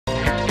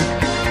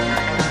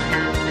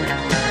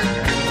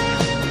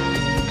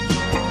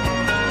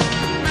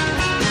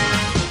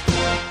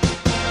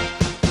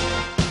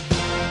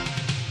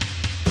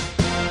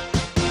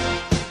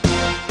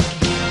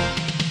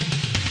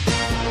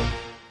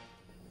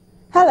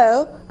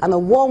Hello and a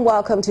warm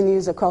welcome to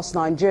News Across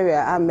Nigeria.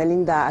 I'm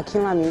Melinda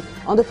Akinlami.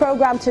 On the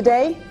program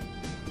today,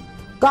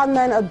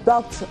 gunmen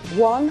abduct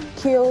 1,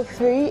 kill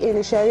 3 in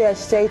Isheri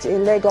estate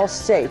in Lagos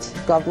State.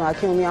 Governor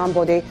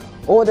Ambode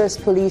orders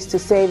police to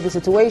save the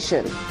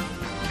situation.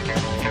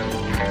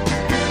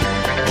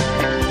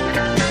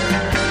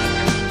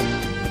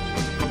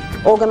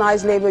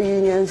 Organized labor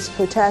unions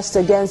protest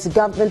against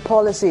government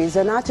policies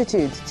and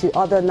attitude to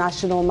other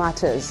national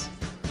matters.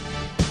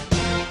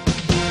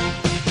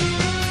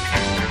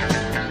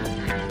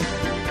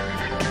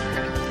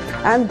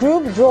 And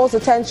group draws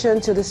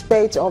attention to the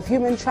spate of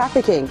human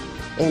trafficking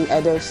in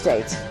Edo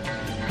State.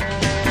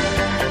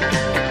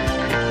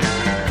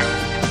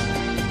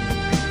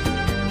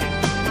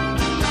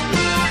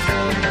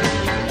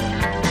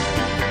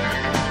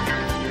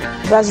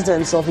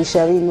 Residents of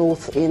Isheri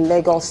North in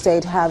Lagos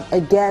State have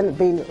again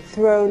been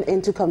thrown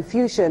into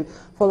confusion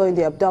following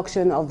the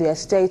abduction of the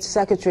estate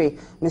secretary,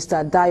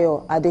 Mr.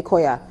 Dayo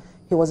Adekoya.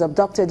 He was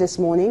abducted this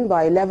morning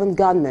by 11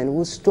 gunmen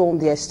who stormed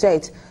the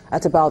estate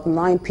at about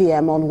 9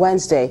 p.m. on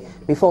Wednesday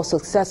before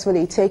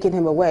successfully taking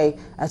him away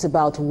at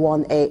about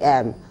 1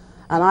 a.m.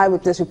 An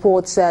eyewitness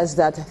report says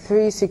that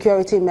 3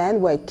 security men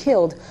were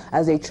killed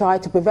as they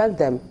tried to prevent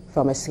them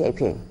from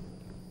escaping.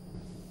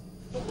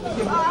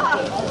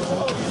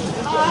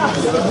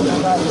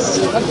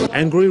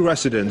 Angry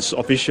residents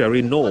of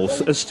Isheri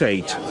North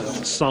estate,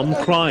 some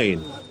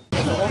crying.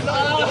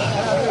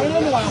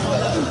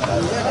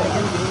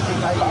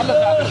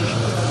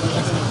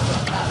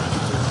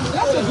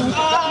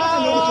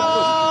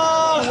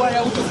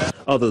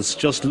 Others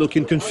just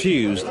looking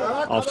confused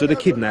after the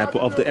kidnap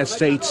of the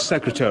estate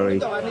secretary,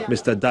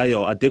 Mr.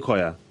 Dayo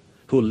Adekoya,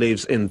 who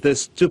lives in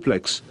this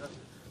duplex.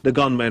 The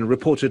gunmen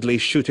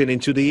reportedly shooting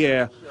into the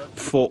air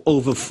for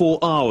over 4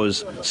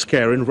 hours,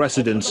 scaring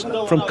residents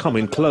from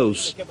coming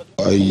close.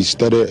 I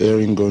started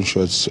hearing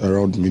gunshots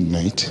around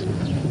midnight.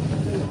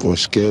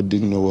 Was scared,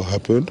 didn't know what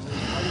happened.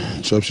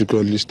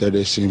 Subsequently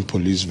started seeing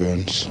police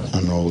vans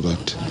and all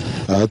that.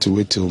 I had to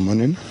wait till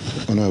morning.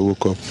 When I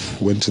woke up,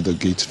 went to the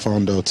gate,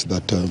 found out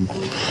that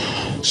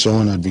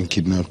someone had been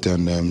kidnapped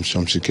and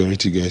some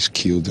security guys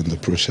killed in the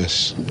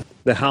process.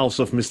 The house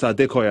of Mr.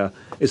 Adekoya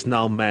is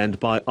now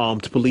manned by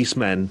armed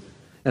policemen,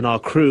 and our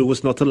crew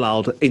was not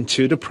allowed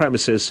into the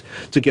premises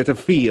to get a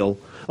feel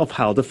of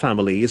how the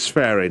family is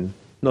faring.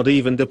 Not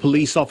even the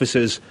police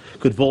officers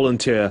could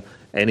volunteer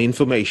any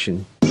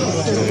information.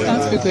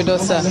 Can't speak with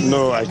us, sir.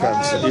 No, I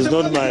can't. It's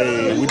not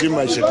within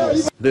my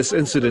schedule. This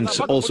incident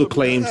also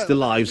claimed the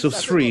lives of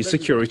 3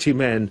 security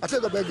men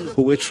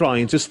who were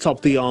trying to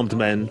stop the armed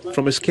men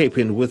from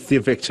escaping with the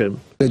victim.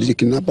 The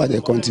kidnapper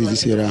they come to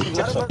this area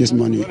this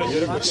morning.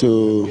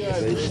 So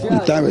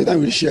the time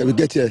we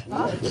get here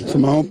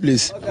from my home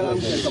place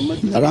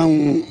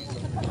around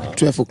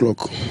 12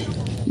 o'clock.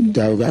 We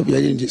are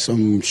hearing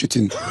some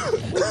shooting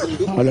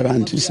all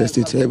around this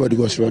estate. Everybody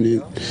was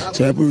running.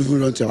 So everybody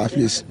run to our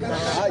place.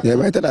 The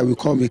right that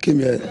we came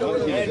here,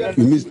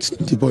 we meet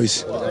the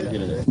boys.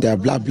 They are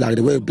black.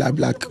 They wear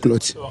black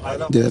clothes.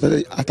 They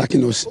started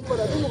attacking us.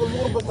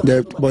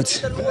 But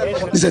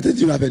this estate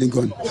didn't have any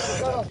gun.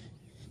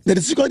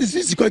 The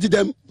security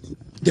them,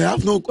 they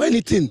have no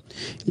anything.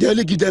 They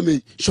only give them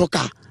a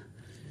shocker.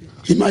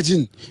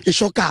 Imagine a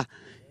shocker.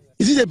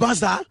 Is it a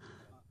buzzer?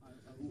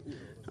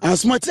 And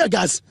small tear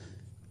gas,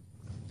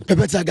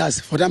 pepper tear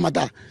gas, for that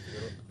matter.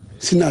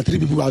 See now, 3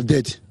 people are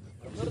dead.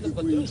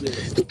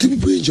 2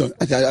 people injured.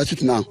 I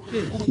shoot now.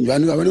 I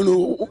don't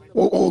know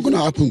what's going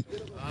to happen.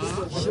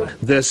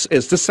 This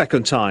is the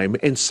second time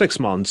in 6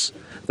 months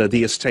that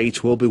the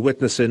estate will be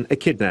witnessing a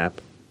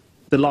kidnap.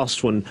 The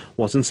last one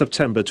was in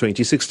September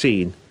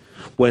 2016,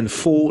 when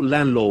 4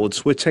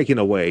 landlords were taken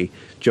away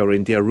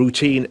during their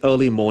routine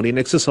early morning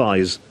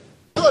exercise.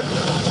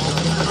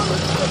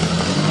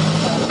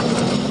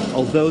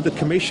 Although the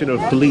Commissioner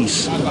of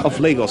Police of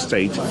Lagos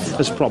State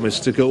has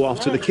promised to go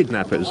after the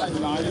kidnappers,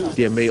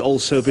 there may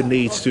also be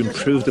needs to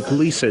improve the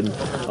policing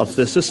of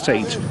this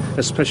estate,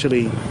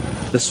 especially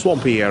the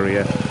swampy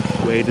area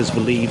where it is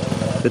believed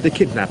that the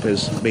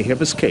kidnappers may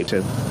have escaped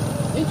him.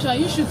 In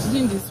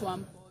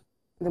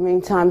the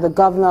meantime, the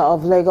Governor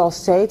of Lagos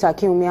State,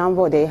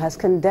 Ambode, has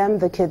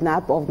condemned the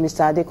kidnap of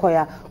Mr.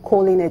 Adekoya,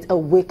 calling it a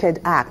wicked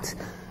act.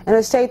 In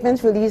a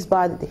statement released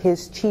by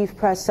his Chief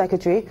Press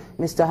Secretary,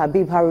 Mr.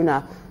 Habib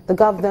Haruna, the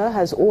Governor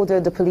has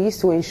ordered the police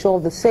to ensure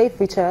the safe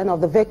return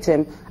of the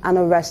victim and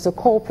arrest the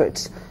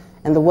culprits.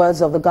 In the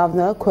words of the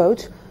Governor,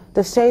 quote,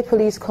 "The State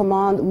Police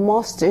Command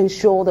must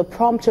ensure the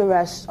prompt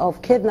arrest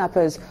of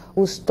kidnappers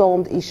who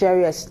stormed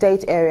Isheri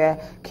Estate area,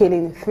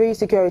 killing 3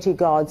 security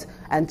guards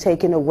and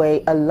taking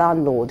away a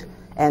landlord."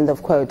 End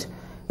of quote.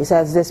 He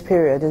says this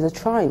period is a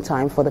trying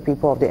time for the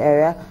people of the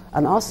area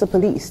and asks the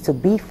police to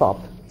beef up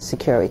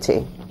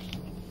security.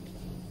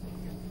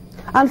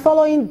 And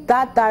following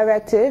that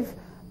directive,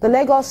 the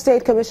Lagos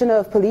State Commissioner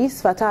of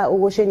Police, Fatai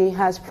Owoseni,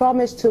 has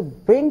promised to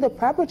bring the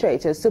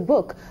perpetrators to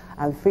book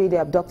and free the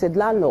abducted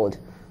landlord.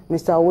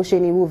 Mr.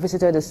 Owoseni, who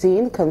visited the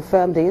scene,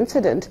 confirmed the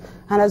incident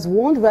and has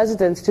warned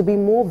residents to be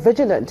more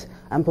vigilant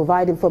and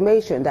provide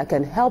information that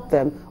can help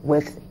them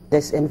with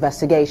this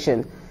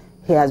investigation.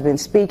 He has been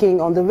speaking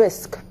on the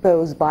risk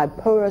posed by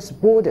porous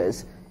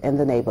borders in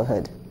the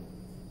neighborhood.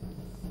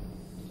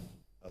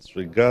 As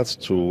regards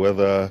to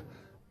whether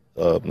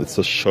it's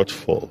a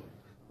shortfall,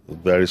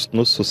 there is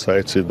no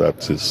society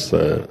that is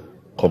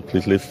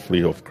completely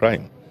free of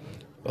crime.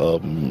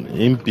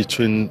 In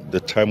between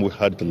the time we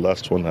had the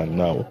last one and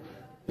now,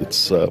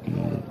 it's a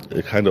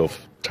kind of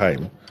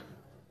time.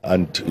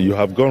 And you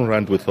have gone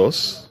around with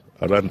us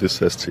around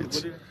this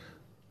estate.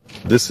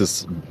 This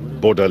is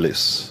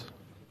borderless.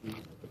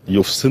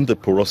 You've seen the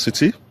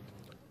porosity.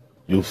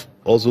 You've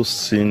also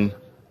seen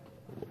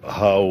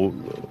how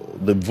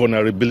the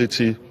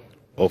vulnerability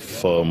of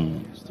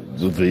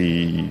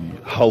the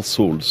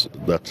households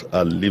that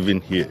are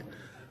living here.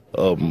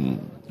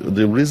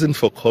 The reason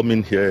for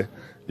coming here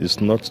is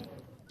not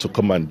to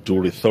come and do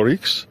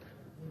rhetorics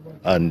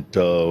and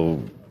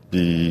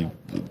be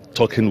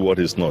talking what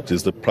is not.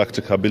 It's the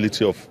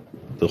practicability of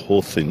the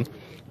whole thing,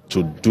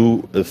 to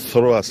do a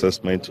thorough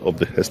assessment of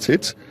the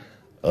estate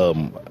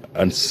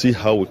and see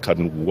how we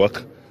can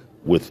work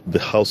with the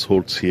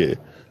households here,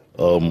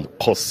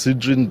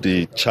 considering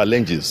the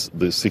challenges,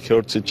 the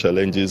security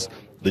challenges,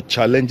 the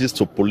challenges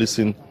to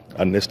policing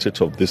an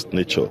estate of this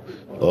nature,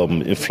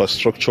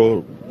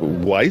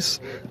 infrastructure-wise,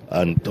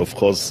 and of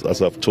course,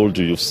 as I've told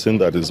you, you've seen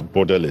that it's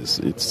borderless.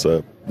 It's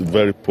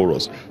very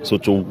porous. So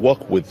to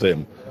work with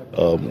them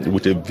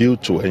with a view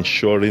to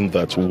ensuring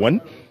that,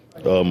 one,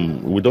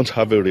 we don't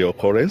have a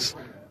reoccurrence,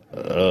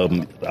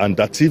 and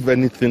that if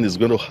anything is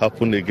going to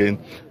happen again,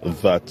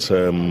 that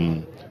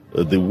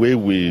the way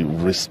we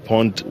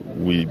respond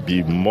will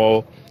be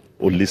more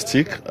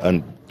holistic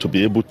and to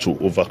be able to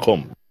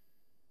overcome.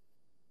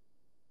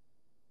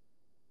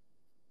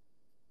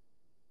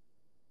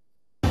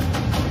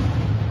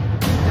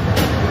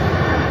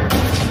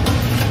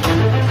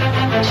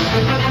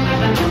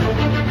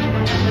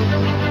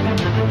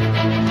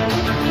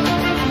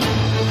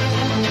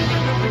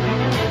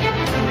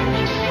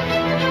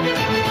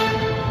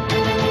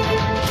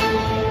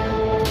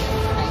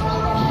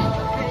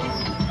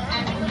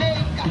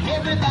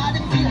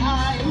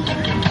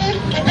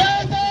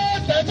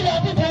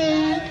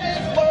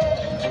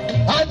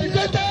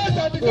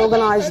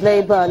 Organized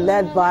labor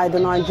led by the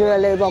Nigeria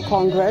Labour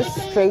Congress,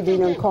 Trade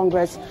Union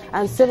Congress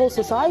and civil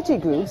society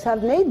groups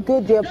have made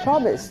good their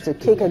promise to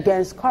kick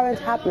against current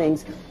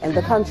happenings in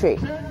the country.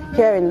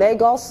 Here in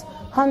Lagos,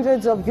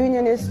 hundreds of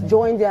unionists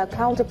joined their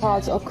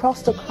counterparts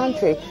across the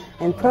country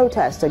in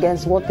protest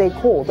against what they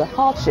call the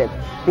hardship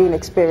being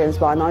experienced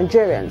by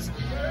Nigerians.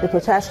 The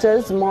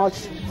protesters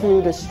marched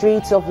through the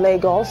streets of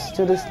Lagos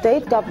to the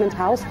State Government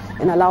House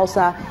in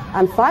Alausa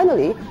and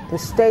finally the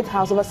State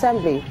House of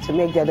Assembly to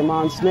make their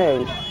demands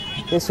known.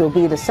 This will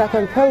be the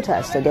second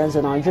protest against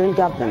the Nigerian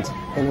government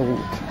in a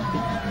week.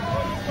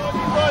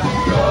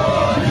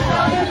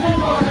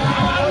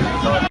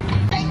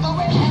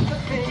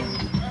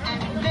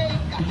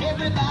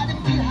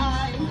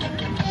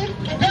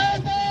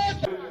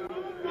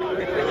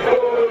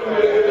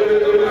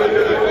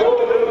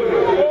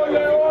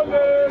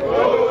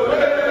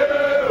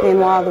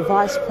 Meanwhile, the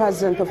Vice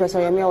President, Professor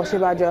Yemi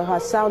Osinbajo,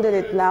 has sounded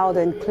it loud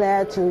and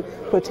clear to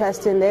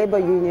protesting labor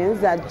unions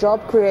that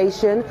job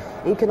creation,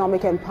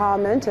 economic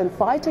empowerment and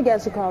fight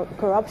against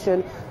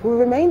corruption will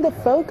remain the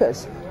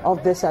focus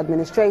of this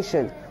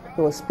administration.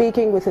 He was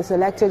speaking with a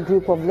selected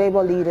group of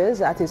labor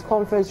leaders at his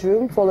conference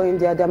room following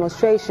their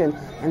demonstration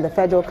in the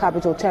Federal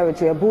Capital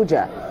Territory,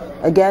 Abuja.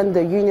 Again,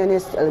 the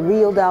unionists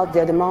reeled out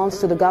their demands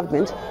to the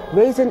government,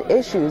 raising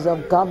issues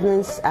of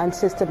governance and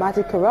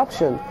systematic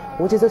corruption,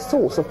 which is a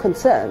source of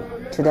concern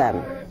to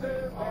them.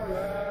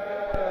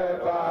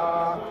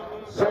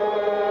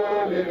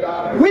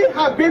 We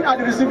have been at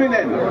the receiving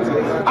end,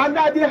 and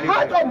at the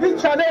heart of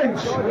this challenge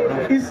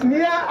is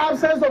near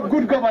absence of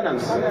good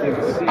governance,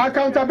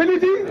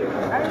 accountability,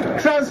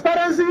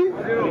 transparency,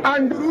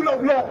 and rule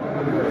of law.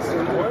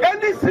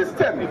 Any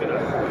system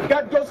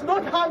that does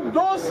not have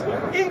those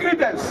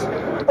ingredients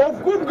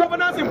of good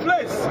governance in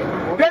place,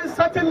 then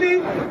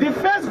certainly the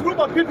first group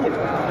of people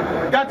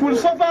that will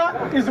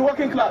suffer is the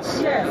working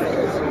class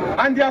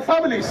and their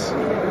families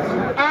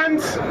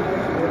and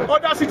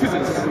other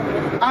citizens.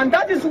 And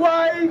that is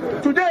why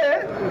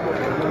today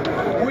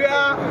we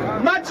are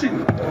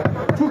marching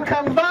to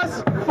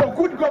canvass for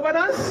good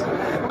governance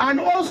and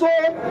also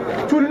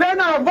to lend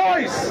our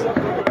voice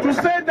to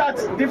say that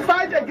the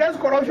fight against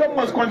corruption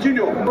must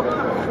continue.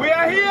 We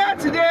are here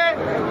today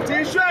to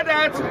ensure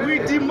that we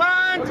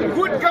demand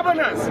good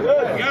governance.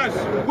 Yes.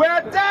 We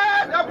are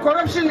tired of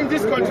corruption in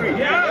this country.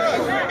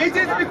 Yes. It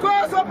is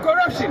because of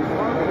corruption.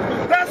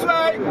 That's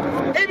why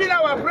even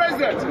our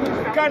president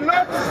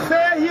cannot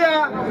stay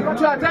here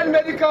to attend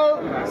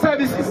medical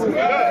services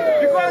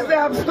because they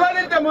have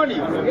stolen the money.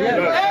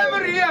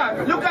 Every every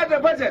year, look at the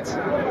budget.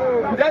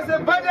 There's a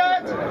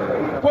budget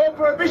for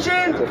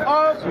provision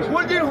of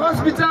building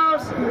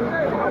hospitals,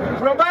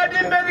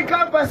 providing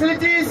medical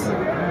facilities,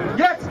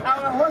 yet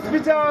our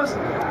hospitals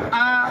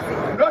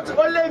are not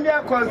only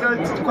mere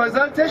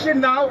consultation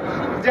now,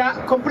 they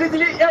are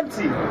completely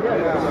empty.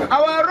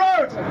 Our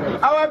road,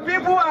 our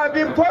people are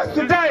being forced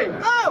to die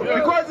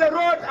because the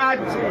roads are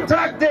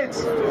track dead.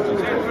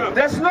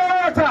 There's no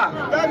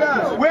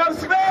water. We have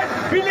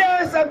spent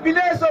billions and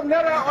billions of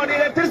naira on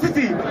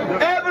electricity.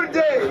 Every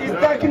day is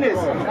darkness.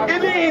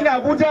 Even in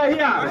Abuja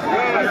here,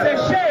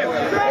 it's a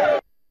shame.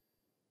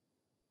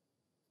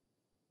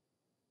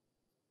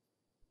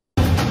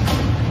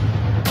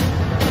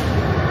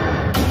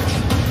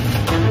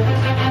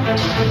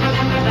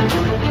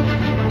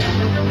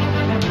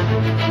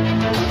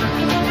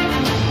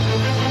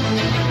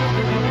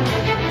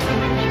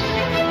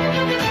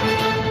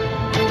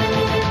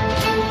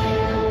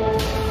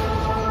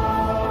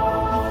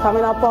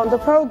 Coming up on the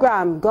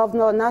program,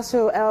 Governor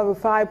Nat'l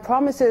El-rufai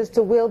promises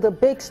to wield a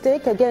big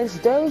stick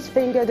against those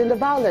fingered in the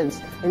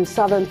violence in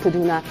southern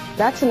Kaduna.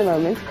 That's in a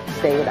moment.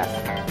 Stay with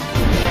us.